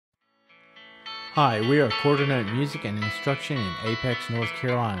Hi, we are Coordinate Music and Instruction in Apex, North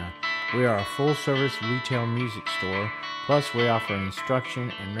Carolina. We are a full-service retail music store, plus we offer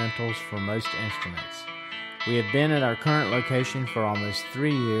instruction and rentals for most instruments. We have been at our current location for almost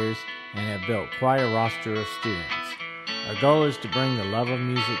 3 years and have built quite a roster of students. Our goal is to bring the love of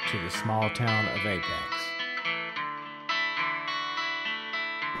music to the small town of Apex.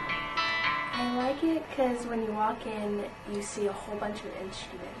 I like it because when you walk in, you see a whole bunch of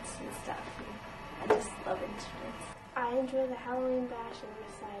instruments and stuff. I just love instruments. I enjoy the Halloween bash and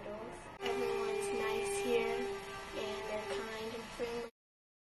recitals. Everyone's nice here, and they're kind and friendly.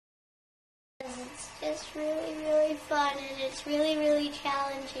 It's just really, really fun, and it's really, really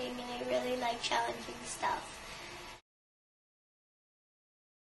challenging, and I really like challenging stuff.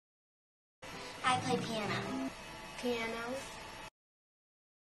 I play piano. Piano.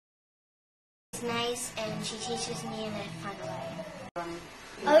 She's nice, and she teaches me in a fun way.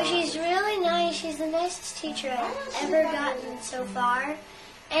 Oh, she's really nice. She's the nicest teacher I've ever gotten so far,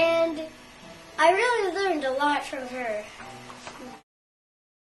 and I really learned a lot from her.